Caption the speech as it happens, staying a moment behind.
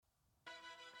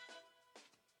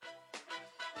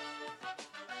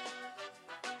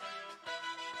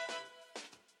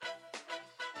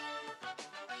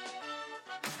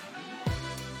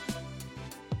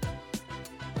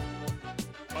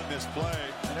this play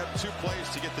and have 2 plays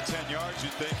to get the 10 yards. You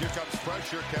think here comes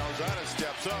pressure. Calzada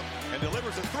steps up and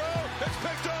delivers a throw. It's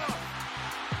picked off.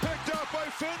 Picked off by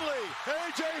Finley.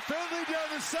 A.J. Finley down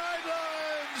the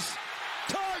sidelines.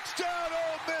 Touchdown,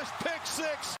 Ole Miss, pick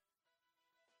 6.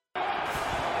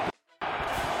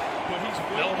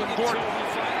 Melvin Gordon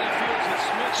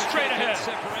straight ahead.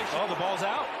 Oh, the ball's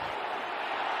out.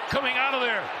 Coming out of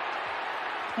there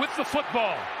with the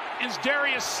football is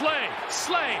Darius Slay.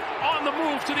 Slay on the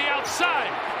move to the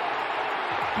outside.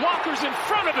 Blockers in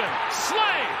front of him.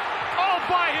 Slay all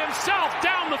by himself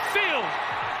down the field.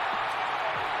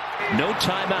 No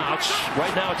timeouts.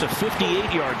 Right now it's a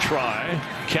 58-yard try.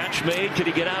 Catch made. Can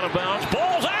he get out of bounds?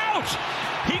 Ball's out!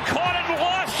 He caught it and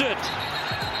lost it.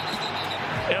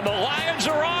 And the Lions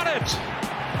are on it.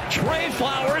 Trey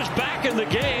Flowers back in the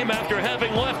game after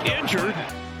having left injured.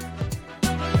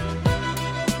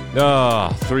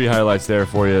 3 highlights there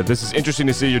for you. This is Interesting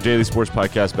to See, your daily sports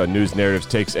podcast about news, narratives,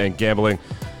 takes, and gambling.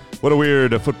 What a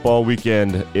weird football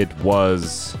weekend it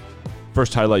was.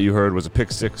 First highlight you heard was a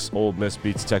pick 6. Ole Miss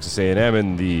beats Texas A&M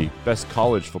in the best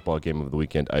college football game of the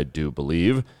weekend, I do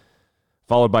believe.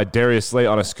 Followed by Darius Slay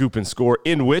on a scoop and score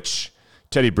in which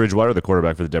Teddy Bridgewater, the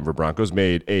quarterback for the Denver Broncos,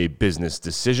 made a business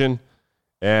decision.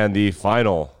 And the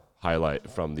final highlight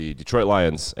from the Detroit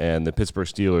Lions and the Pittsburgh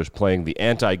Steelers playing the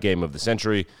anti-game of the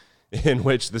century, in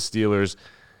which the Steelers,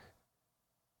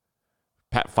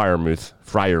 Pat Freiermuth,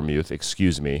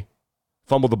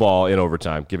 fumbled the ball in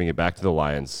overtime, giving it back to the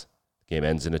Lions. The game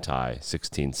ends in a tie,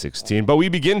 16-16. But we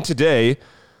begin today,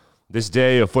 this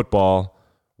day of football,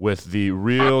 with the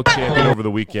real champion over the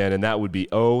weekend, and that would be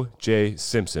O.J.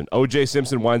 Simpson. O.J.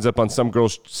 Simpson winds up on some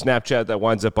girl's Snapchat that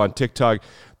winds up on TikTok.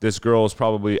 This girl is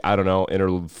probably, I don't know, in her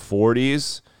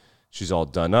 40s. She's all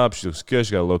done up. She looks good.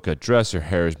 She's got a low-cut dress. Her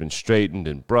hair has been straightened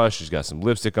and brushed. She's got some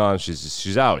lipstick on.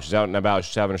 She's out. She's out and about.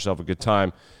 She's having herself a good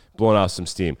time, blowing off some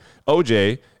steam.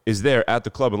 O.J. is there at the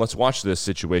club, and let's watch this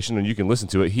situation, and you can listen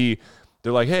to it.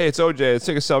 They're like, hey, it's O.J. Let's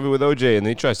take a selfie with O.J., and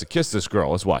then he tries to kiss this girl.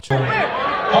 Let's watch it. All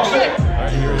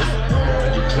right, here it is.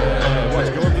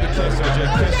 Watch, go over the kiss,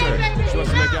 O.J. Kiss her. She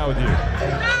wants to make out with you.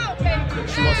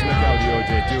 She wants to make out with you, O.J.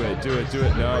 Do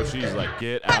it. No, she's like,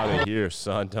 get out of here,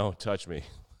 son. Don't touch me.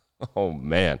 Oh,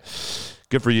 man.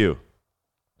 Good for you.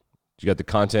 You got the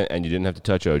content, and you didn't have to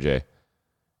touch O.J.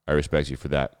 I respect you for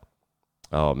that.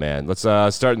 Oh, man. Let's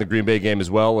start in the Green Bay game as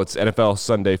well. It's NFL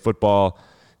Sunday football.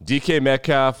 DK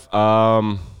Metcalf.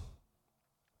 So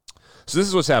this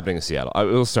is what's happening in Seattle.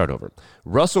 We'll start over.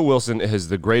 Russell Wilson has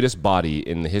the greatest body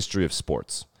in the history of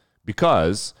sports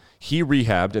because he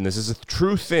rehabbed, and this is a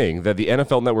true thing that the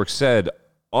NFL Network said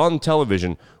on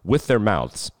television with their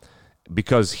mouths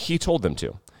because he told them to.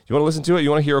 You want to listen to it? You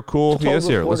want to hear how cool he is?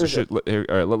 Here, all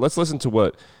right, let's listen to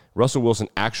what Russell Wilson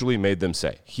actually made them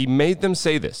say. He made them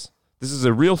say this. This is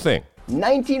a real thing.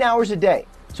 19 hours a day.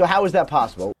 So how is that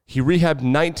possible? He rehabbed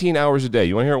 19 hours a day.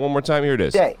 You want to hear it one more time? Here it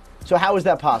is. So how is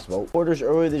that possible? Orders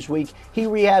earlier this week, he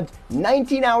rehabbed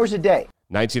 19 hours a day.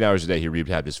 19 hours a day, he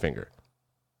rehabbed his finger.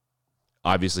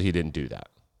 Obviously, he didn't do that.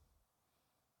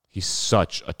 He's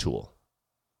such a tool.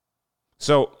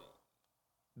 So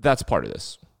that's part of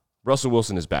this. Russell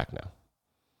Wilson is back now.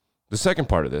 The second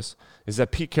part of this is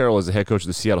that Pete Carroll is the head coach of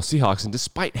the Seattle Seahawks, and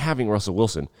despite having Russell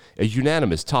Wilson, a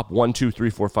unanimous top 1, 2, 3,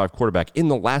 4, 5 quarterback in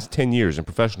the last 10 years in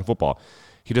professional football,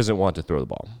 he doesn't want to throw the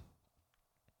ball.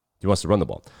 He wants to run the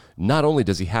ball. Not only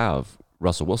does he have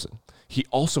Russell Wilson, he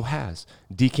also has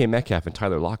DK Metcalf and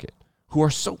Tyler Lockett, who are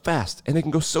so fast, and they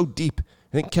can go so deep, and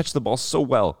they can catch the ball so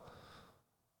well.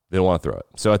 They don't want to throw it.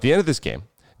 So at the end of this game,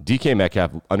 DK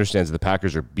Metcalf understands that the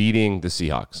Packers are beating the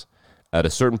Seahawks. At a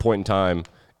certain point in time,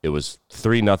 it was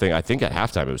 3-0. I think at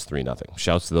halftime it was 3-0.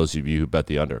 Shouts to those of you who bet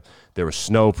the under. There was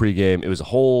snow pregame. It was a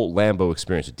whole Lambeau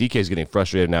experience. DK's getting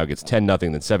frustrated now. It gets 10-0,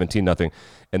 then 17-0.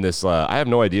 And this, I have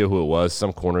no idea who it was,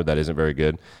 some corner that isn't very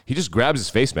good. He just grabs his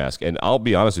face mask, and I'll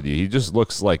be honest with you, he just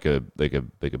looks like a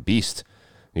beast.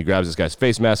 He grabs this guy's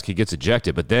face mask. He gets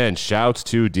ejected, but then shouts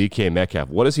to DK Metcalf.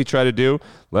 What does he try to do?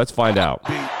 Let's find out.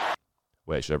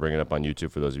 Wait, should I bring it up on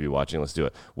YouTube for those of you watching? Let's do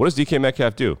it. What does DK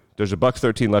Metcalf do? There's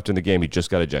 $1.13 left in the game. He just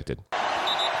got ejected.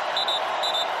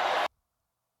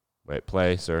 Wait,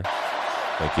 play, sir.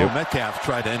 Thank you. Well, Metcalf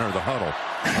tried to enter the huddle.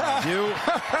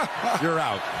 You're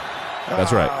out.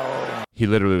 That's right. He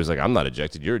literally was like, I'm not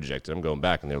ejected. You're ejected. I'm going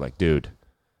back. And they're like, dude,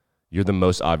 you're the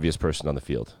most obvious person on the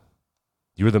field.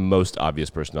 You're the most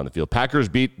obvious person on the field. Packers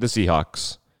beat the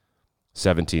Seahawks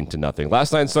 17-0.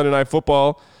 Last night in Sunday Night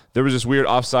Football, there was this weird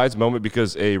offsides moment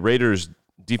because a Raiders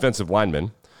defensive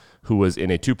lineman who was in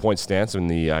a 2-point stance in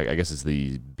the, I guess it's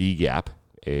the B gap,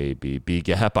 B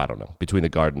gap, I don't know, between the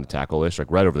guard and the tackle-ish, like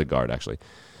right over the guard, actually.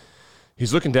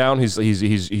 He's looking down.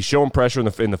 He's showing pressure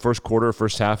in the first quarter,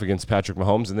 first half against Patrick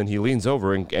Mahomes, and then he leans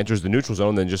over and enters the neutral zone,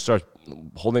 and then just starts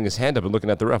holding his hand up and looking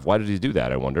at the ref. Why did he do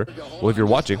that, I wonder? Well, if you're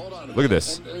watching, look at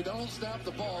this.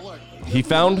 He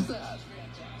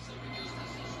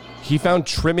found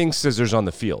trimming scissors on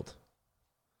the field.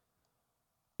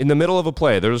 In the middle of a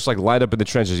play, they're just like lined up in the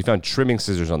trenches. He found trimming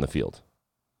scissors on the field.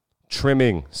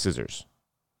 Trimming scissors.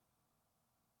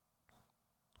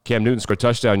 Cam Newton scored a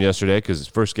touchdown yesterday because his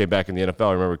first game back in the NFL.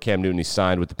 I remember Cam Newton, he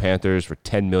signed with the Panthers for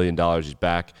 $10 million. He's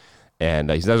back.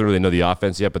 And he doesn't really know the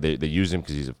offense yet, but they use him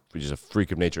because he's just a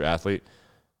freak of nature athlete.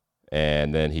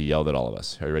 And then he yelled at all of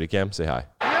us. Are you ready, Cam? Say hi.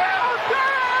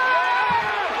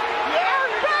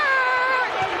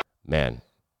 Man,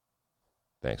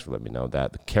 thanks for letting me know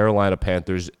that. The Carolina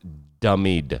Panthers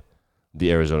dummied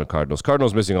the Arizona Cardinals.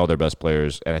 Cardinals missing all their best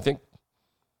players, and I think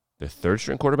the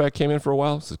third-string quarterback came in for a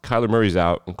while. So Kyler Murray's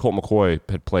out, and Colt McCoy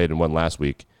had played and won last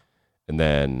week. And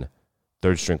then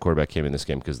third-string quarterback came in this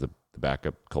game because the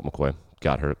backup, Colt McCoy,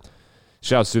 got hurt.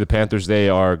 Shouts to the Panthers. They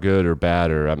are good or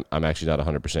bad, or I'm actually not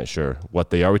 100% sure what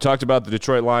they are. We talked about the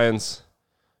Detroit Lions.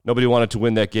 Nobody wanted to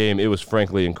win that game. It was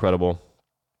frankly incredible.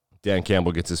 Dan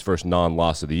Campbell gets his first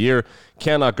non-loss of the year.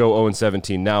 Cannot go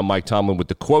 0-17 now. Mike Tomlin with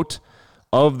the quote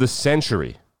of the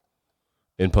century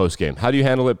in postgame. How do you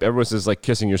handle it? Everyone says like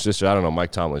kissing your sister. I don't know.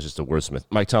 Mike Tomlin is just a wordsmith.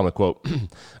 Mike Tomlin, quote,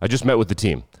 I just met with the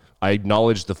team. I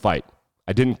acknowledged the fight.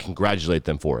 I didn't congratulate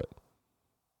them for it.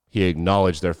 He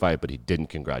acknowledged their fight, but he didn't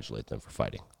congratulate them for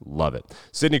fighting. Love it.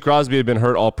 Sidney Crosby had been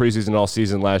hurt all preseason, all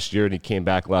season last year, and he came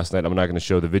back last night. I'm not going to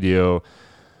show the video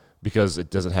because it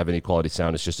doesn't have any quality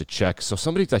sound. It's just a check. So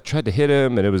somebody tried to hit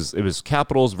him, and it was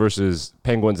Capitals versus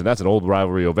Penguins, and that's an old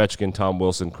rivalry. Ovechkin, Tom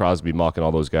Wilson, Crosby, Malkin,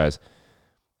 all those guys.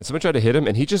 And somebody tried to hit him,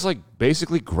 and he just like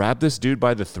basically grabbed this dude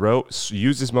by the throat,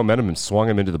 used his momentum, and swung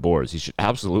him into the boards. He should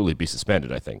absolutely be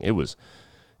suspended, I think. It was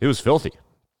filthy,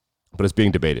 but it's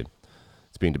being debated.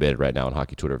 It's being debated right now on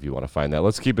Hockey Twitter if you want to find that.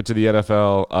 Let's keep it to the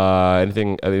NFL.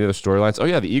 Any other storylines? Oh,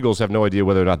 yeah, the Eagles have no idea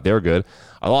whether or not they're good.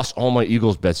 I lost all my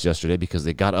Eagles bets yesterday because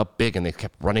they got up big and they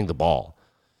kept running the ball.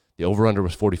 The over-under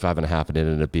was 45.5, and it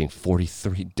ended up being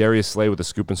 43. Darius Slay with a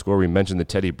scoop and score. We mentioned the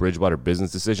Teddy Bridgewater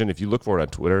business decision. If you look for it on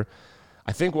Twitter,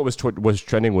 I think what was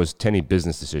trending was Teddy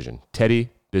business decision. Teddy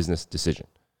business decision.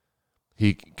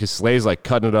 Because Slay's like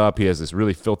cutting it up. He has this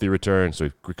really filthy return. So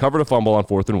he recovered a fumble on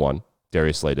 4th and 1.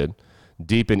 Darius Slay did.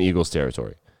 Deep in Eagles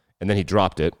territory. And then he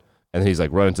dropped it. And then he's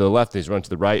like running to the left, and he's running to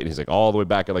the right, and he's like all the way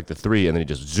back at like the 3, and then he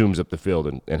just zooms up the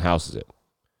field and houses it.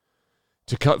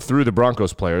 To cut through the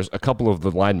Broncos players, a couple of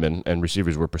the linemen and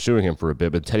receivers were pursuing him for a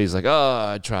bit, but Teddy's like,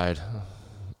 I tried.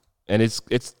 And it's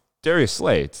Darius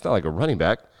Slay. It's not like a running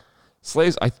back.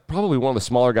 Slay's probably one of the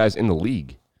smaller guys in the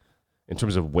league in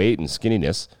terms of weight and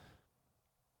skinniness.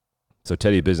 So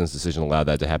Teddy business decision allowed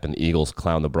that to happen. The Eagles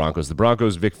clown the Broncos. The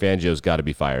Broncos, Vic Fangio's got to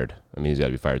be fired. I mean, he's got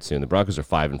to be fired soon. The Broncos are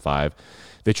 5-5.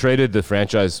 They traded the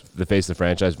face of the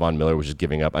franchise, Von Miller, which is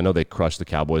giving up. I know they crushed the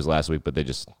Cowboys last week, but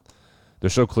they're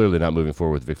so clearly not moving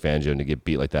forward with Vic Fangio, and to get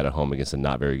beat like that at home against a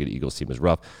not very good Eagles team is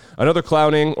rough. Another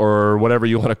clowning, or whatever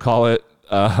you want to call it,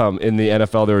 in the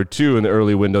NFL, there were 2 in the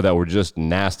early window that were just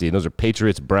nasty, and those are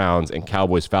Patriots, Browns, and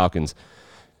Cowboys, Falcons.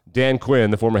 Dan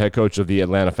Quinn, the former head coach of the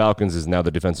Atlanta Falcons, is now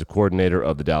the defensive coordinator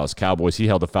of the Dallas Cowboys. He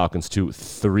held the Falcons to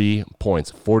 3 points.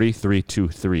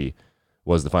 43-3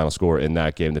 was the final score in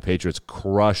that game. The Patriots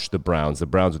crushed the Browns. The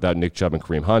Browns without Nick Chubb and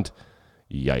Kareem Hunt.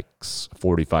 Yikes.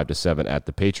 45-7 at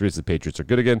the Patriots. The Patriots are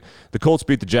good again. The Colts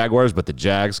beat the Jaguars, but the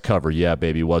Jags cover. Yeah,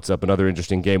 baby, what's up? Another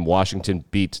interesting game. Washington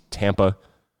beat Tampa.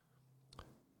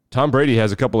 Tom Brady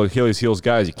has a couple of Achilles heels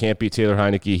guys. He can't beat Taylor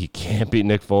Heineke. He can't beat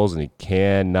Nick Foles, and he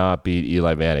cannot beat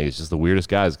Eli Manning. He's just the weirdest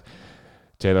guys.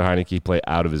 Taylor Heineke played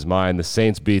out of his mind. The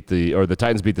Titans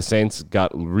beat the Saints.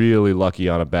 Got really lucky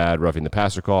on a bad roughing the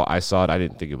passer call. I saw it. I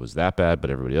didn't think it was that bad, but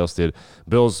everybody else did.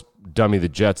 Bills dummy the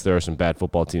Jets. There are some bad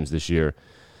football teams this year.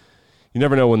 You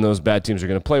never know when those bad teams are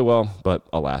going to play well, but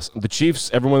alas. The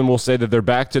Chiefs, everyone will say that they're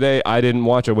back today. I didn't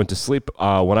watch. I went to sleep.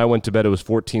 When I went to bed, it was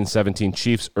 14-17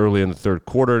 Chiefs early in the third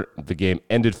quarter. The game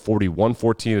ended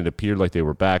 41-14. It appeared like they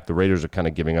were back. The Raiders are kind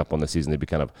of giving up on the season. They've been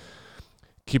kind of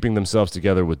keeping themselves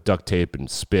together with duct tape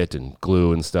and spit and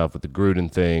glue and stuff with the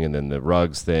Gruden thing and then the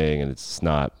Ruggs thing, and it's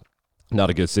not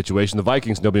a good situation. The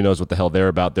Vikings, nobody knows what the hell they're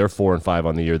about. They're 4-5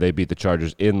 on the year. They beat the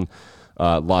Chargers in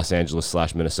Los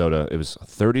Angeles/Minnesota. It was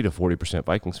 30-40%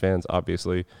 Vikings fans,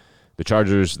 obviously. The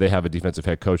Chargers, they have a defensive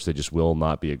head coach that just will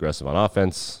not be aggressive on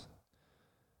offense.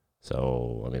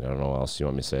 So, I mean, I don't know what else you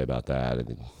want me to say about that. I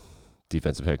mean,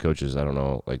 defensive head coaches, I don't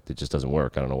know, like, it just doesn't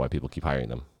work. I don't know why people keep hiring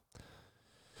them.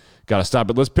 Got to stop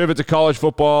it. Let's pivot to college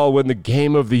football when the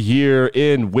game of the year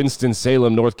in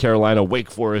Winston-Salem, North Carolina. Wake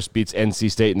Forest beats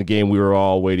NC State in the game we were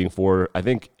all waiting for. I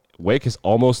think Wake has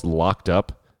almost locked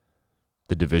up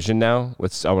the division now.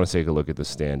 I want to take a look at the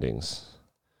standings.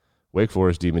 Wake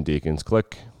Forest, Demon Deacons,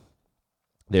 click.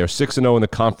 They are 6-0 in the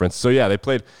conference. So yeah, they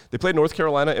played North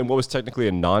Carolina in what was technically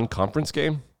a non-conference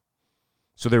game.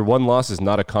 So their one loss is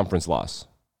not a conference loss.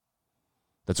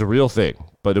 That's a real thing,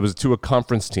 but it was to a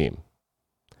conference team.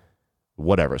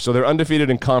 Whatever. So they're undefeated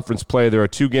in conference play. There are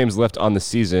 2 games left on the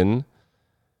season.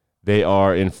 They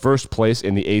are in first place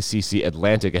in the ACC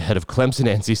Atlantic ahead of Clemson,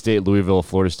 NC State, Louisville,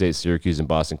 Florida State, Syracuse, and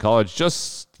Boston College.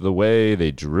 Just the way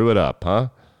they drew it up, huh?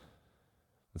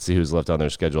 Let's see who's left on their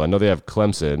schedule. I know they have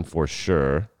Clemson for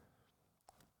sure.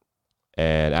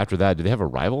 And after that, do they have a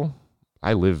rival?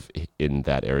 I live in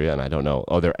that area, and I don't know.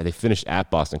 Oh, they finished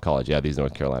at Boston College. Yeah, these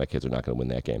North Carolina kids are not going to win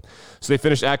that game. So they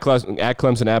finished at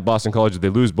Clemson, at Boston College. If they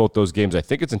lose both those games, I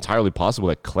think it's entirely possible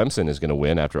that Clemson is going to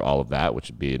win after all of that, which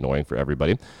would be annoying for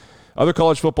everybody. Other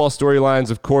college football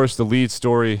storylines, of course, the lead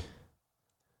story,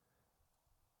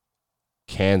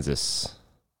 Kansas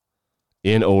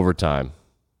in overtime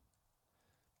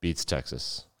beats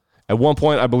Texas. At one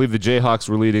point, I believe the Jayhawks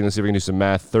were leading. Let's see if we can do some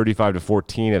math.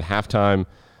 35-14 at halftime.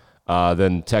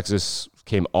 Then Texas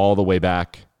came all the way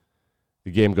back.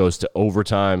 The game goes to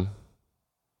overtime.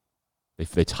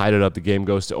 They tied it up. The game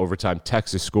goes to overtime.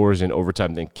 Texas scores in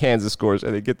overtime. Then Kansas scores,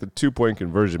 and they get the 2-point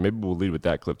conversion. Maybe we'll lead with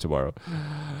that clip tomorrow.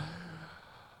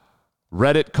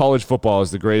 Reddit College Football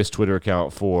is the greatest Twitter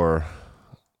account for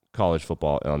college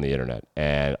football on the internet,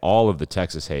 and all of the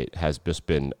Texas hate has just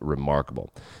been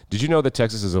remarkable. Did you know that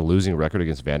Texas has a losing record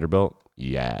against Vanderbilt?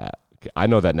 Yeah. I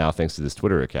know that now thanks to this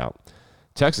Twitter account.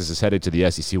 Texas is headed to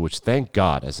the SEC, which, thank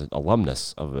God, as an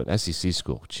alumnus of an SEC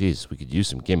school, geez, we could use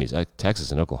some gimmies. Texas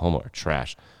and Oklahoma are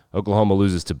trash. Oklahoma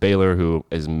loses to Baylor, who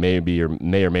is may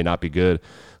or may not be good.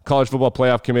 College Football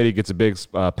Playoff Committee gets a big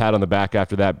pat on the back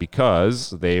after that because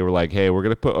they were like, hey, we're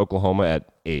going to put Oklahoma at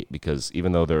 8 because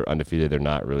even though they're undefeated, they're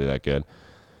not really that good.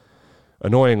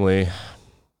 Annoyingly,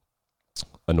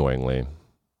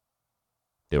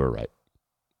 they were right.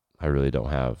 I really don't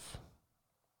have...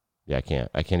 Yeah,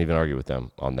 I can't even argue with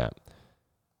them on that.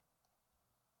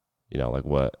 You know, like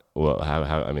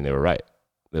how, I mean, they were right.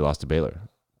 They lost to Baylor.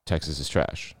 Texas is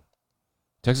trash.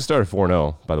 Texas started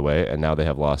 4-0, by the way, and now they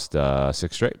have lost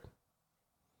 6 straight.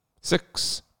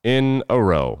 6 in a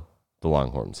row, the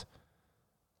Longhorns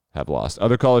have lost.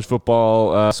 Other college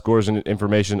football scores and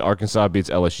information. Arkansas beats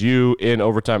LSU in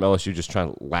overtime. LSU just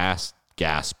trying to last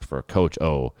gasp for Coach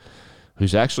O,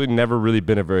 who's actually never really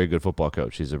been a very good football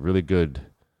coach. He's a really good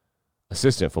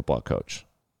assistant football coach.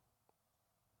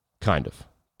 Kind of.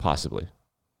 Possibly.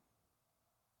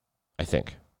 I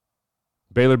think.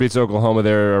 Baylor beats Oklahoma.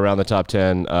 They're around the top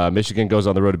 10. Michigan goes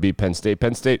on the road to beat Penn State.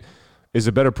 Penn State is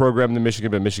a better program than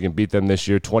Michigan, but Michigan beat them this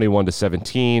year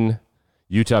 21-17.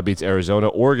 Utah beats Arizona.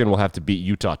 Oregon will have to beat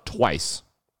Utah twice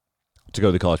to go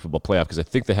to the college football playoff because I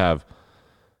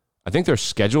think they're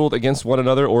scheduled against one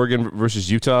another, Oregon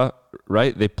versus Utah,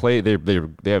 right? They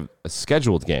have a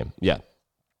scheduled game. Yeah.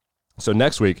 So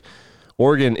next week,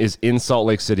 Oregon is in Salt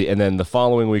Lake City, and then the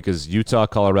following week is Utah,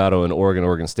 Colorado, and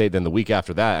Oregon State. Then the week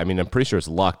after that, I mean, I'm pretty sure it's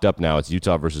locked up now. It's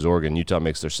Utah versus Oregon. Utah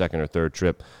makes their second or third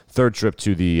trip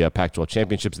to the Pac-12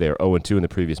 championships. They are 0-2 in the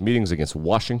previous meetings against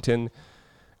Washington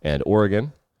and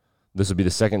Oregon. This will be the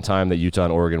second time that Utah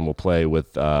and Oregon will play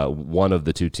with one of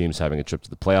the two teams having a trip to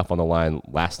the playoff on the line.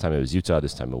 Last time it was Utah.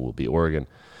 This time it will be Oregon.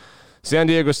 San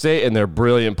Diego State and their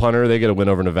brilliant punter, they get a win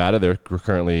over Nevada. They're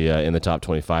currently in the top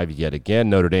 25 yet again.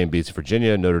 Notre Dame beats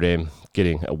Virginia. Notre Dame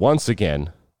getting, once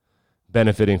again,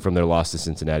 benefiting from their loss to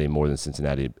Cincinnati more than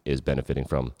Cincinnati is benefiting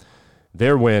from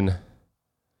their win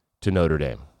to Notre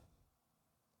Dame.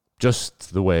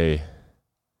 Just the way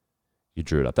you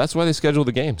drew it up. That's why they schedule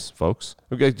the games, folks.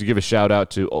 We'd like to give a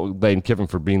shout-out to Lane Kiffin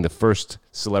for being the first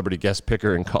celebrity guest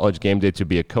picker in College Game Day to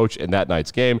be a coach in that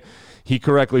night's game. He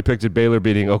correctly picked Baylor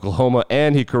beating Oklahoma,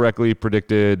 and he correctly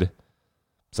predicted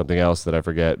something else that I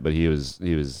forget, but he was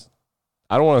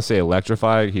I don't want to say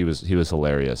electrifying. He was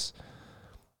hilarious.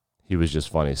 He was just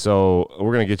funny. So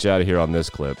we're going to get you out of here on this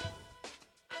clip.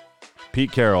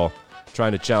 Pete Carroll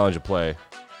trying to challenge a play,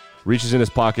 reaches in his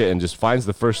pocket and just finds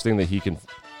the first thing that he can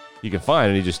find,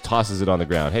 and he just tosses it on the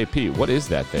ground. Hey, Pete, what is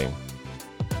that thing?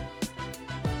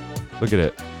 Look at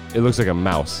it. It looks like a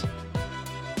mouse.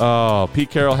 Oh,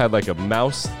 Pete Carroll had like a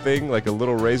mouse thing, like a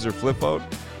little Razor flip phone,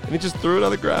 and he just threw it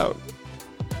on the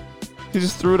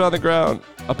ground.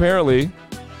 Apparently,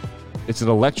 it's an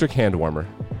electric hand warmer.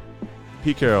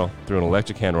 Pete Carroll threw an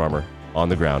electric hand warmer on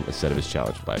the ground instead of his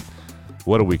challenge play.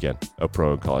 What a weekend of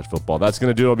pro and college football. That's going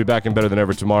to do it. I'll be back in better than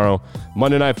ever tomorrow.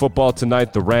 Monday Night Football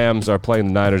tonight. The Rams are playing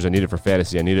the Niners. I need it for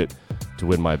fantasy. I need it to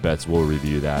win my bets. We'll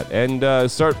review that. And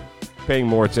start paying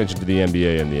more attention to the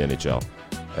NBA and the NHL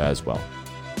as well.